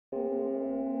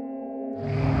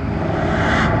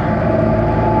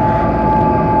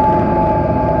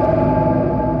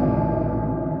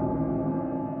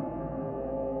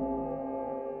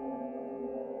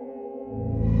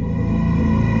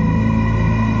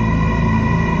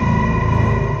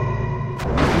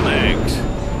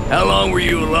How long were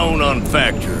you alone on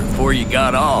Factor before you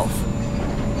got off?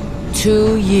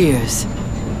 2 years.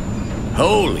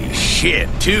 Holy shit,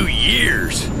 2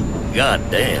 years? God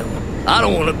damn. I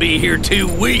don't want to be here 2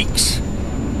 weeks.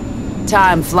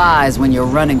 Time flies when you're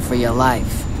running for your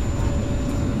life.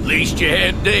 At least you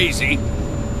had Daisy.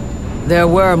 There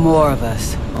were more of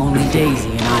us. Only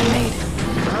Daisy and I made it.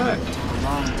 Alright. It took a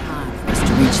long time for us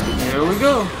to reach the end. Here we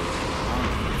go.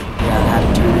 Figure out how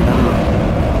to turn it on.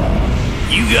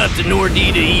 You got the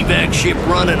Nordita evac ship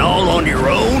running all on your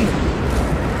own?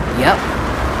 Yep.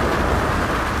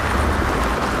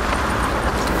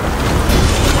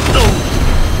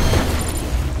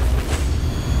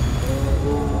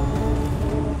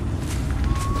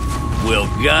 Well,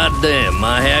 goddamn,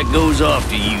 my hat goes off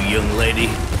to you, young lady.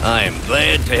 I am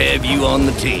glad to have you on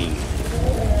the team.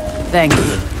 Thank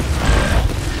you.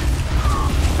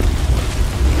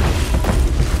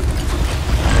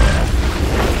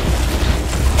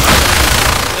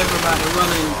 Everybody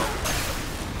running.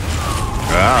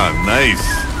 Ah, nice.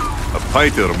 A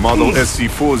fighter model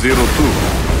SC-402.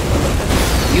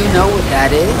 You know what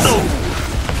that is?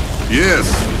 Yes,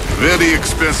 very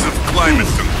expensive climate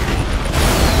control.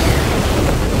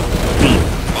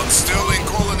 On Sterling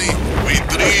Colony, we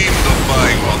dreamed of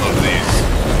buying one of these.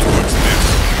 Too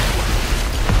expensive.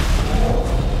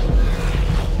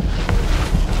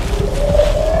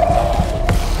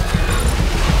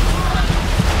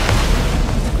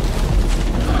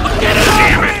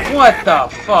 What the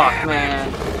fuck,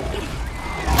 man?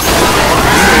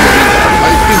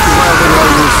 I think rather I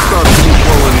will start new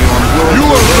colony on your... You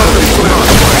are something so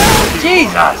much.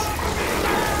 Jesus!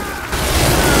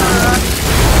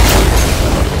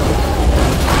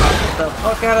 Get the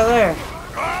fuck out of there.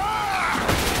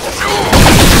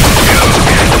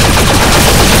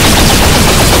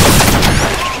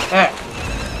 There.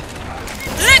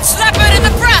 Lynch leopard in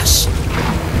the brush!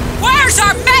 Where's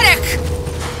our medic?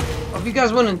 Well, if you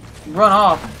guys wouldn't run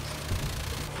off.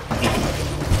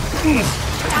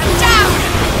 I'm down!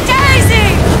 Daisy!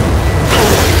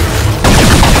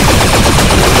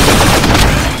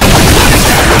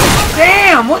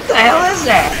 Damn, what the hell is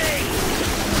that?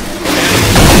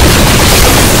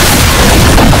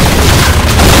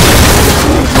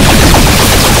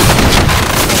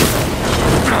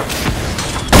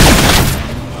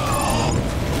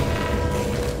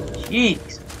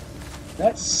 Jeez.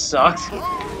 That sucks. What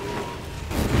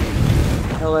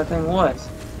the hell that thing was?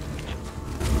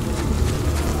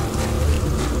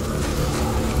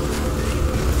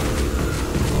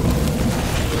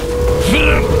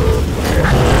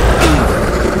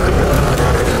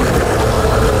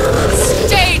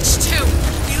 Stage 2!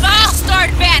 We lost our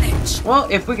advantage! Well,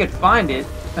 if we could find it.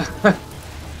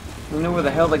 We know where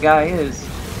the hell the guy is.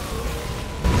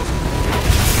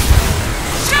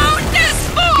 Shoot this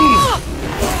fool!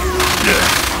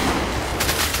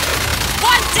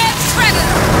 One dead shredder!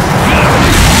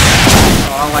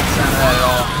 Oh, I don't like the sound of that at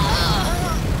all.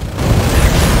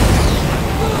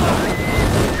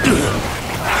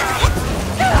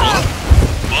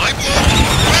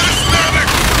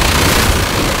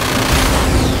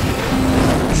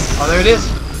 Oh, there it is.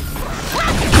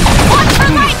 Watch for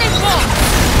lightning bolt!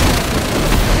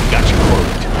 Got you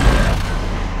quoted.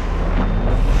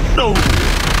 No!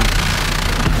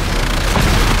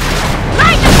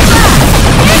 Lightning blast!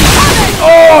 Incoming!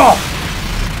 Oh!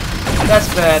 That's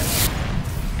bad.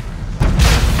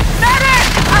 Medic!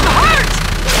 I'm hurt!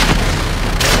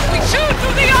 We chewed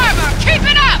through the armor! Keep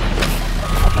it up!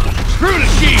 Screw the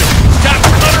shield! Time to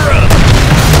cut her up!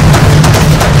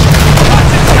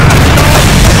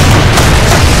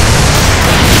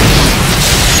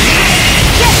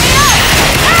 Get me up!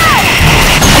 Hey!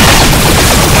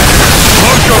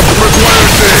 Backup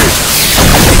required aid.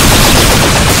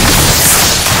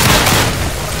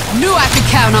 Knew I could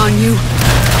count on you.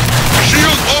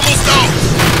 Shield almost out.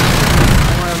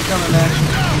 Don't worry, I'm coming back.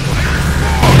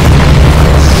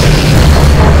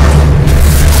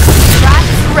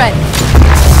 Traps ready.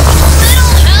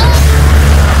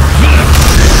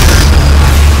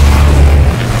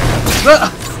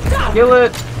 Kill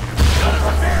it.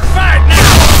 Fight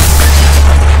now!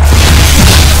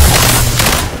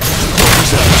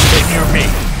 Stay near me.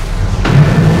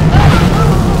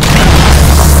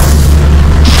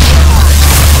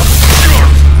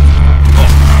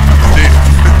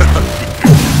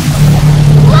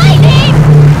 Lightning!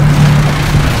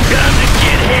 Time to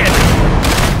get hit!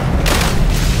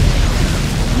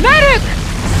 Medic!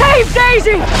 Save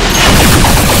Daisy!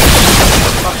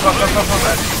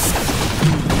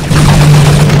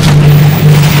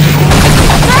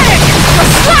 Medic!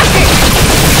 We're slacking!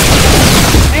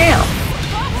 Damn.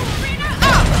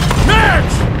 Max!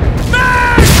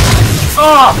 Max!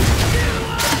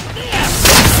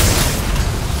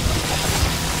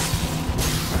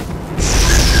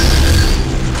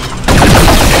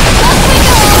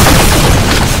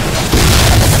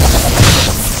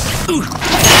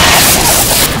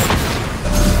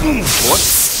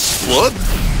 blood?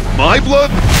 My blood?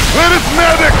 Where is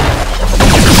medic?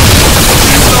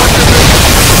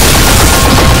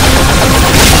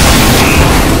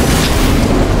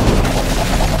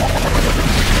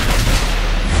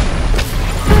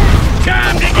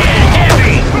 Time to get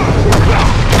heavy!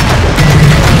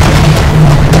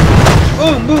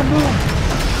 Boom, boom, boom.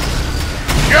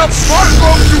 Get Marco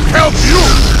to help you!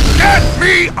 Get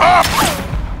me up!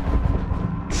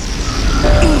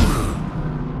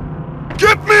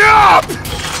 Get me up!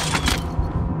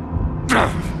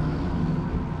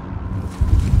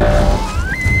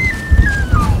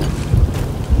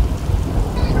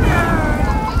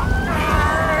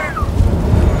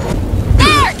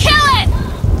 There! Kill it!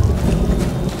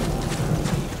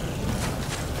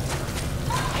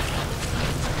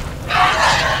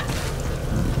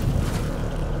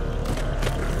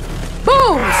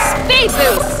 Boom! Speed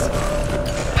boost!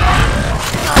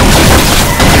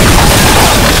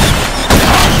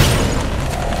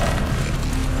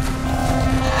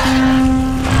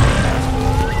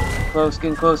 Close,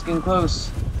 getting close, getting close.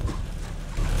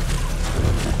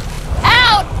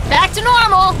 Out! Back to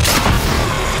normal!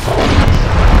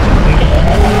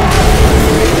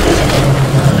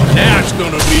 Now it's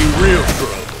gonna be real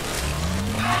trouble.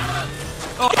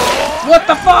 What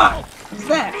the fuck is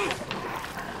that?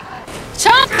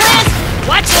 Chomp, Chris!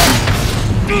 Watch it!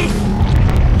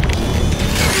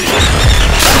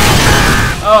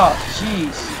 Oh,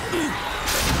 jeez.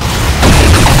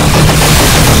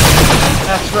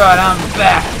 That's right, I'm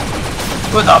back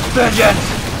with a vengeance.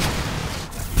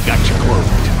 Got you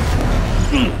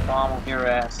closed. Bomb on your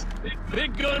ass.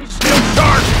 Big gun still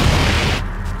charging.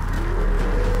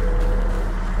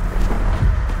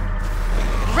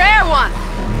 Rare one!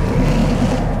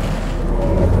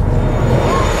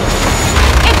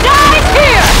 It dies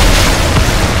here!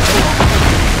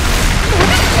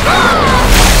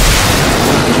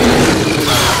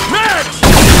 Max!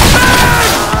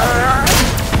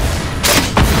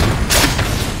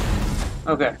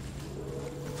 Okay.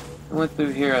 I went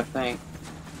through here, I think.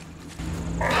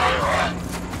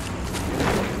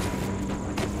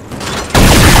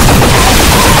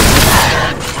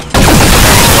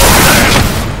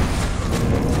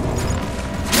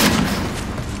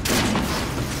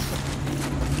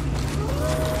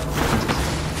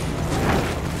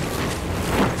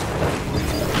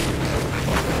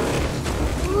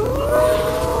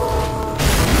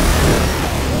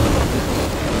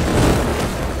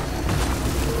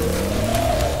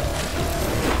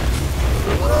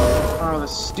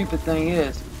 Stupid thing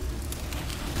is.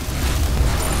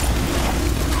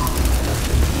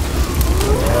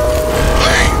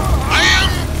 Hey, I am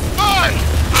fine!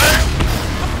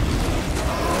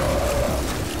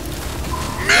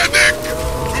 Medic!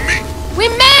 To me! We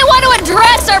may want to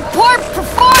address our poor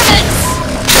performance!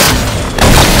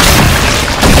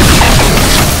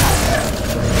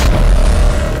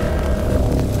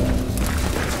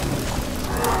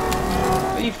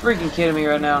 Are you freaking kidding me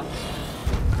right now?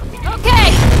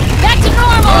 Okay, back to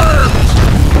normal!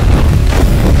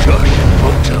 Josh,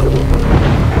 hotel.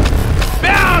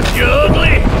 Bound, you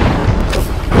ugly!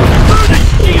 Throw the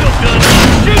shield gun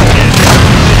and shoot this!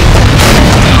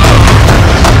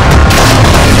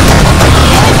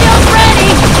 Feels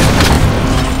ready!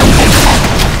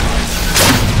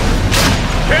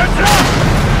 Hands up!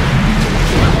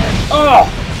 Oh!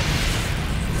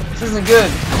 This isn't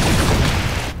good.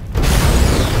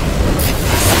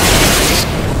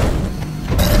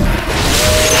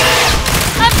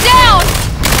 I'm down!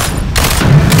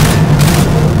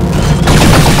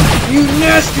 You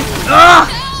nasty! Ah!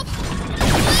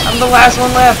 I'm the last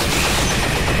one left.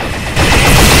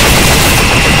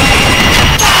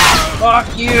 Fuck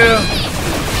you!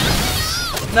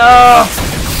 No!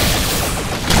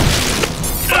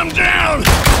 I'm down!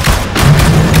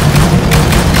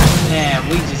 Damn,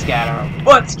 we just got our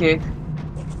butts kicked.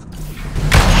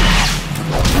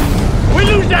 We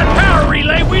lose that power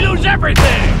relay, we lose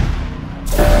everything!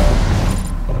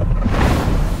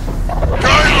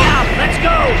 Out, let's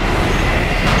go!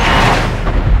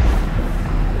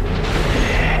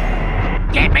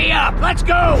 Get me up, let's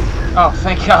go! Oh,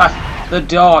 thank God. The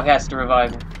dog has to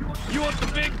revive me. You want the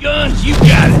big guns? You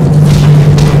got it!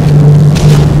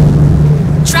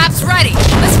 Trap's ready!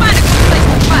 Let's find a good place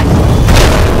to fight!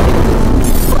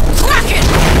 Kraken!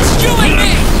 It's you and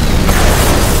me!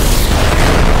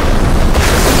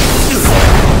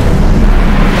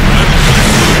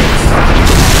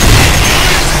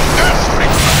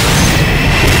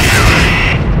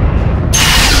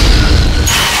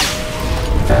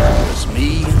 It's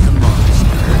me and the monster.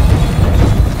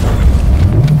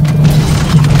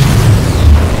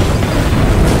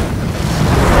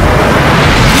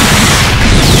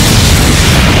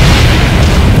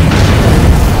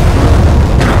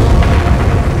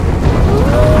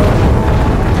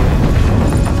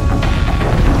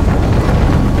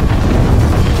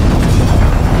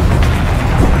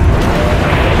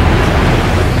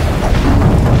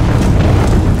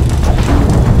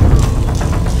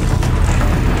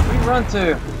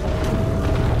 too.